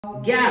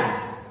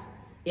gas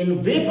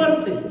in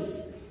vapor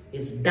phase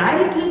is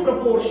directly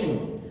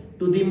proportional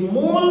to the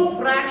mole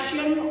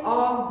fraction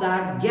of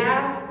that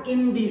gas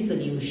in the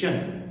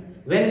solution.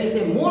 When we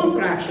say mole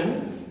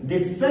fraction,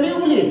 this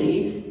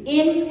solubility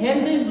in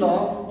Henry's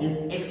law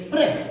is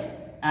expressed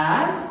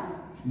as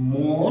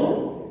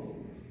mole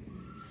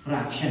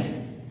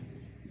fraction.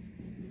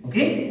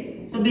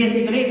 Okay, so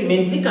basically it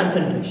means the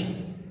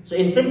concentration. So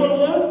in simple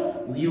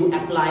word, you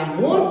apply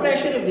more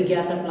pressure. If the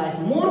gas applies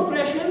more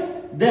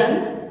pressure,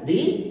 then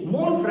the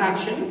mole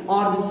fraction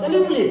or the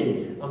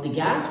solubility of the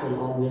gas will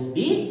always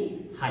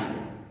be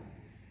higher.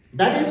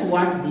 That is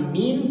what we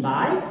mean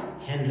by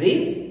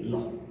Henry's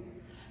law.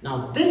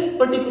 Now this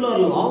particular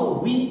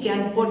law we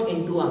can put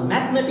into a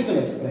mathematical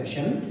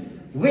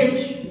expression,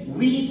 which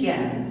we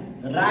can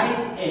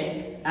write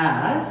it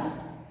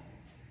as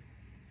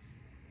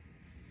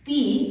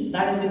P,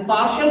 that is the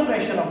partial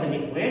pressure of the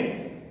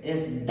liquid,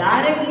 is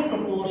directly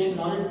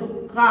proportional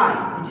to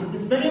chi, which is the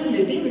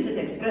solubility, which is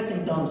expressed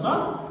in terms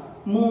of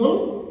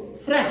mole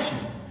fraction.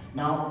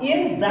 Now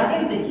if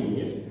that is the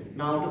case,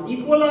 now to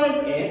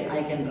equalize it,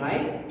 I can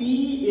write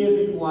P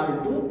is equal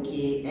to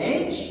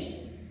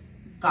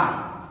KH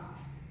chi.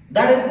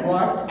 That is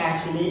what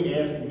actually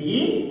is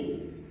the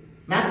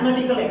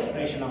mathematical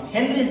expression of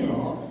Henry's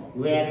law,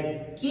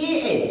 where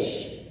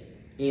KH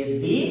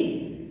is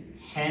the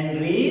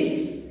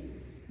Henry's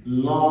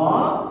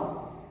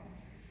law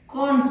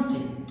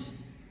constant.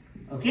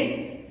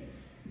 Okay.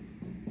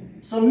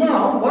 So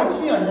now once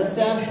we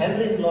understand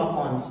Henry's law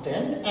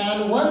constant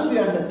and once we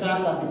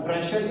understand that the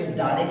pressure is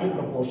directly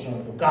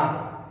proportional to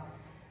chi,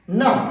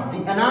 now the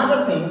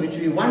another thing which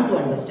we want to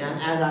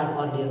understand, as I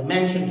have earlier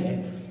mentioned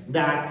here,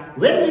 that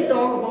when we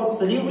talk about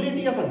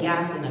solubility of a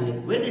gas in a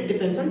liquid, it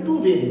depends on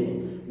two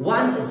variables.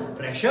 One is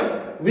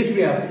pressure, which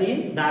we have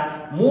seen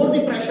that more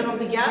the pressure of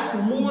the gas,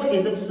 more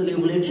is its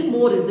solubility,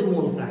 more is the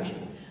mole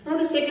fraction. Now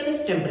the second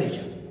is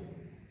temperature.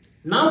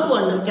 Now to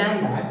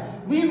understand that,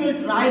 we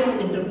will try to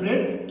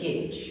interpret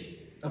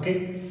KH.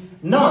 Okay.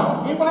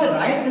 Now if I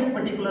write this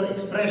particular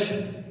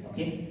expression,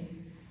 okay,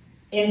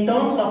 in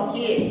terms of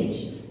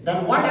KH,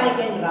 then what I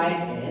can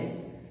write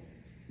is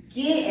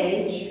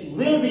KH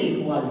will be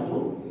equal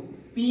to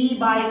P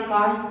by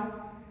chi.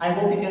 I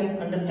hope you can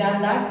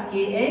understand that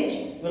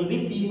KH will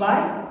be P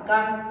by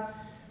chi.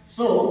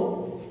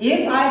 So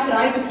if I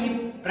try to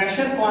keep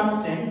pressure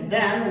constant,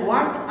 then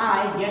what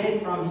I get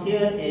it from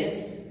here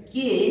is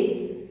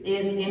K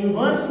is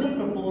inversely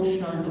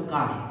proportional to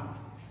chi.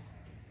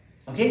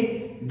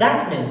 Okay,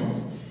 that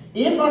means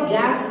if a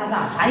gas has a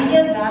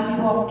higher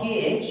value of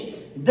KH,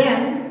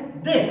 then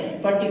this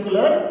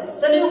particular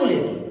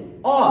solubility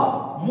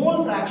or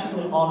mole fraction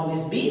will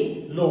always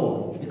be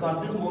lower,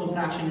 because this mole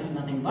fraction is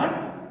nothing but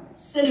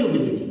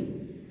solubility.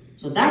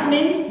 So that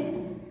means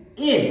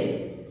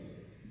if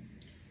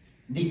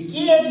the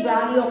KH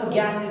value of a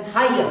gas is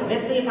higher,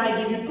 let's say if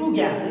I give you two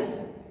gases,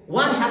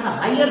 one has a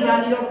higher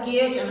value of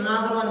KH and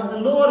another one has a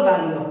lower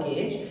value of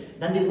KH,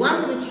 then the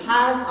one which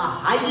has a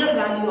higher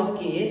value of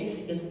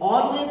KH is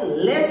always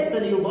less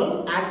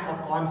soluble at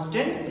a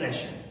constant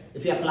pressure.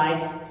 If you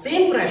apply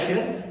same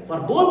pressure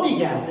for both the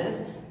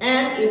gases,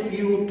 and if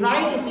you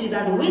try to see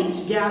that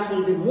which gas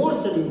will be more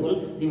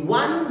soluble, the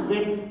one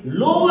with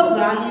lower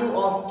value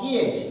of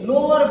KH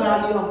will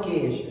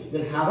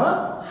have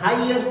a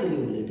higher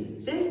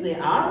solubility, since they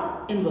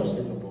are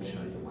inversely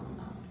proportional to one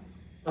another.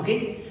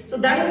 Okay, so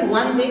that is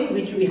one thing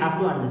which we have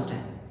to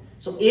understand.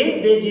 So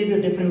if they give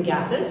you different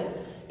gases,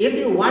 if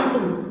you want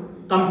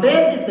to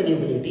compare the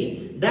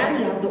solubility, then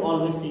you have to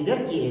always see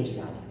their KH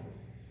value.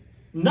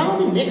 Now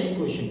the next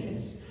question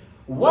is,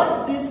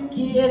 what this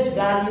KH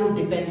value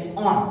depends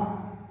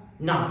on?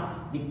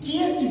 Now the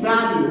KH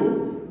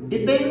value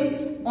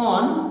depends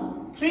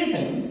on three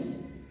things.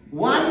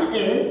 One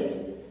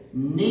is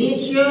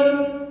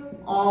nature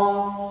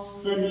of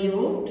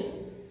solute,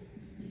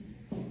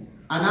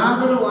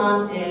 another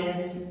one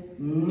is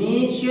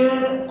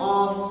nature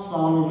of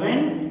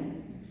solvent,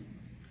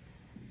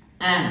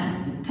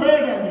 and the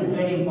third and the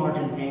very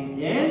important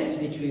thing is,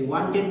 which we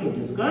wanted to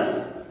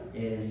discuss,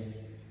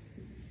 is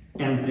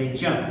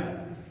temperature.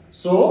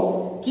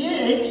 So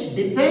KH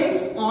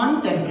depends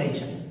on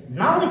temperature.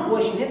 Now the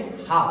question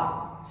is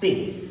how?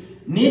 See,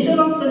 nature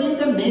of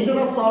solute and nature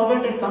of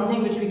solvent is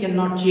something which we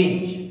cannot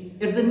change.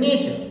 It's the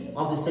nature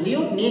of the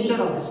solute,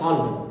 nature of the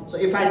solvent. So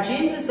if I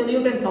change the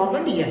solute and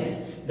solvent,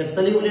 yes, the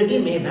solubility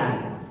may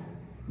vary.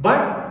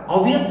 But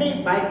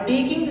obviously by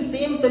taking the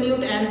same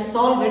solute and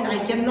solvent,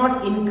 I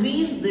cannot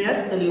increase their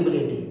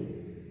solubility.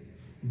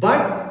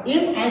 But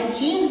if I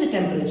change the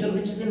temperature,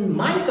 which is in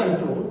my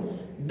control,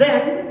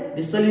 then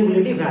the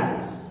solubility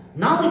varies.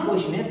 Now the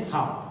question is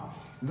how?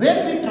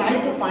 When we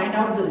try to find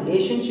out the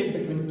relationship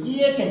between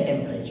KH and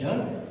temperature,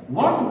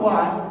 what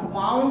was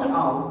found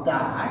out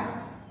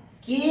that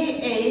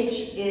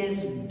KH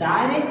is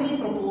directly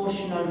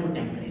proportional to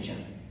temperature.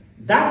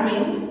 That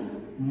means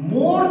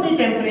more the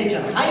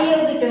temperature,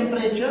 higher the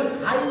temperature,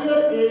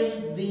 higher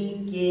is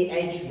the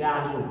KH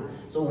value.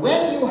 So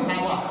when you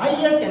have a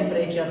higher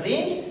temperature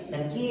range,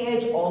 then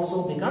KH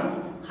also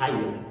becomes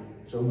higher.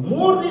 So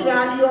more the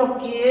value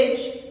of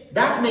KH,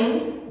 that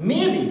means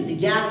maybe the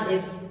gas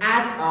is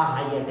at a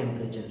higher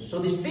temperature. So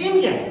the same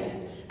gas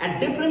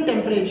at different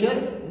temperature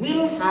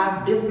will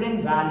have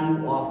different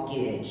value of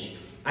KH.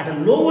 At a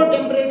lower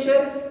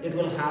temperature, it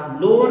will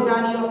have lower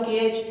value of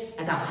KH.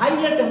 At a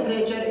higher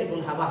temperature, it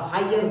will have a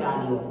higher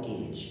value of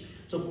KH.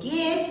 So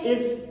KH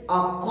is a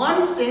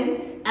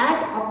constant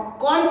at a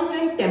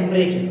constant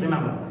temperature.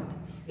 Remember that.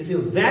 If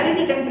you vary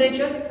the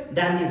temperature,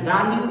 then the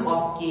value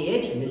of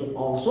KH will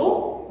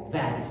also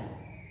vary.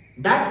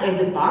 That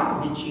is the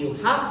part which you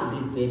have to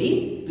be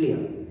very clear.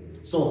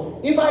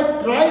 So if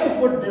I try to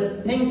put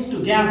these things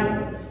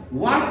together,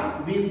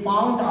 what we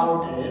found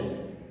out is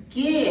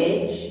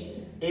KH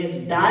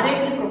is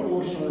directly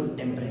proportional to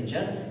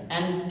temperature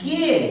and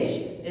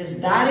KH is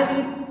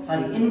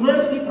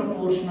inversely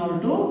proportional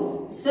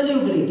to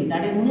solubility,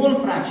 that is mole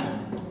fraction.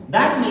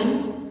 That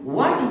means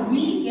what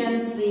we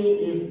can say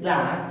is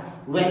that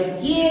when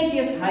KH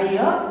is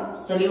higher,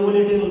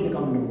 solubility will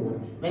become lower.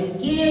 When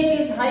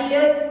KH is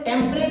higher,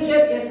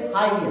 temperature is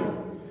higher.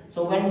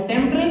 So when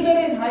temperature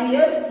is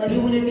higher,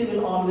 solubility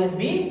will always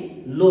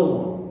be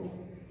lower.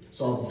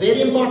 So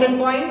very important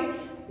point.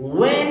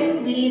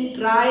 When we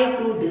try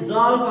to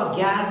dissolve a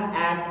gas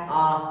at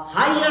a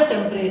higher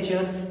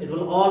temperature, it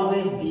will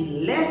always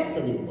be less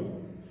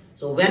soluble.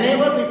 So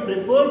whenever we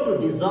prefer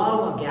to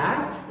dissolve a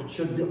gas, it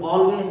should be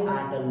always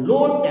at a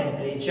low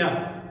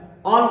temperature.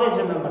 Always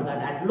remember that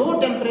at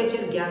low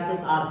temperature,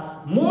 gases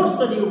are more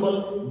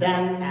soluble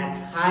than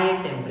at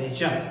high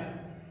temperature.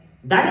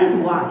 That is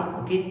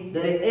why, okay,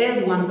 there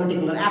is one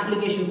particular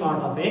application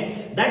part of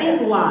it. That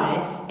is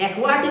why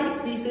aquatic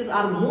species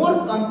are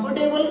more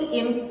comfortable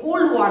in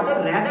cold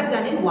water rather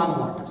than in warm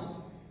waters.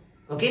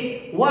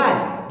 Okay,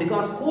 why?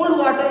 Because cold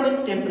water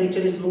means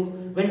temperature is low.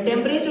 When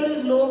temperature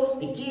is low,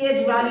 the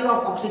KH value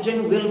of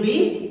oxygen will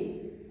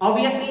be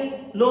obviously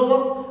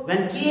lower.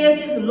 When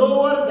KH is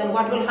lower, then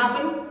what will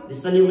happen? The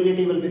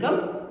solubility will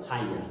become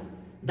higher.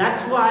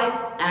 That's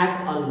why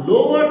at a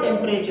lower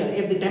temperature,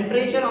 if the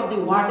temperature of the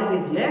water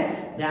is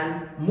less,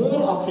 then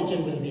more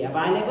oxygen will be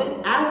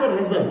available. As a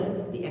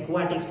result, the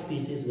aquatic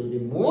species will be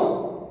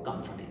more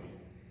comfortable.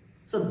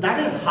 So that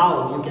is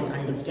how you can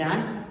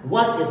understand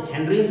what is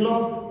Henry's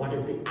law, what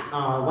is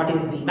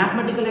the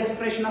mathematical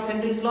expression of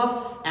Henry's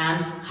law,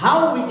 and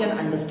how we can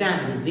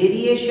understand the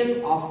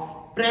variation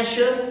of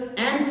pressure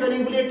and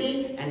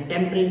solubility and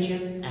temperature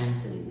and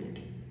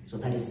solubility. So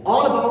that is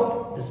all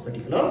about this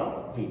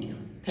particular video.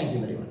 Thank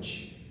you very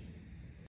much.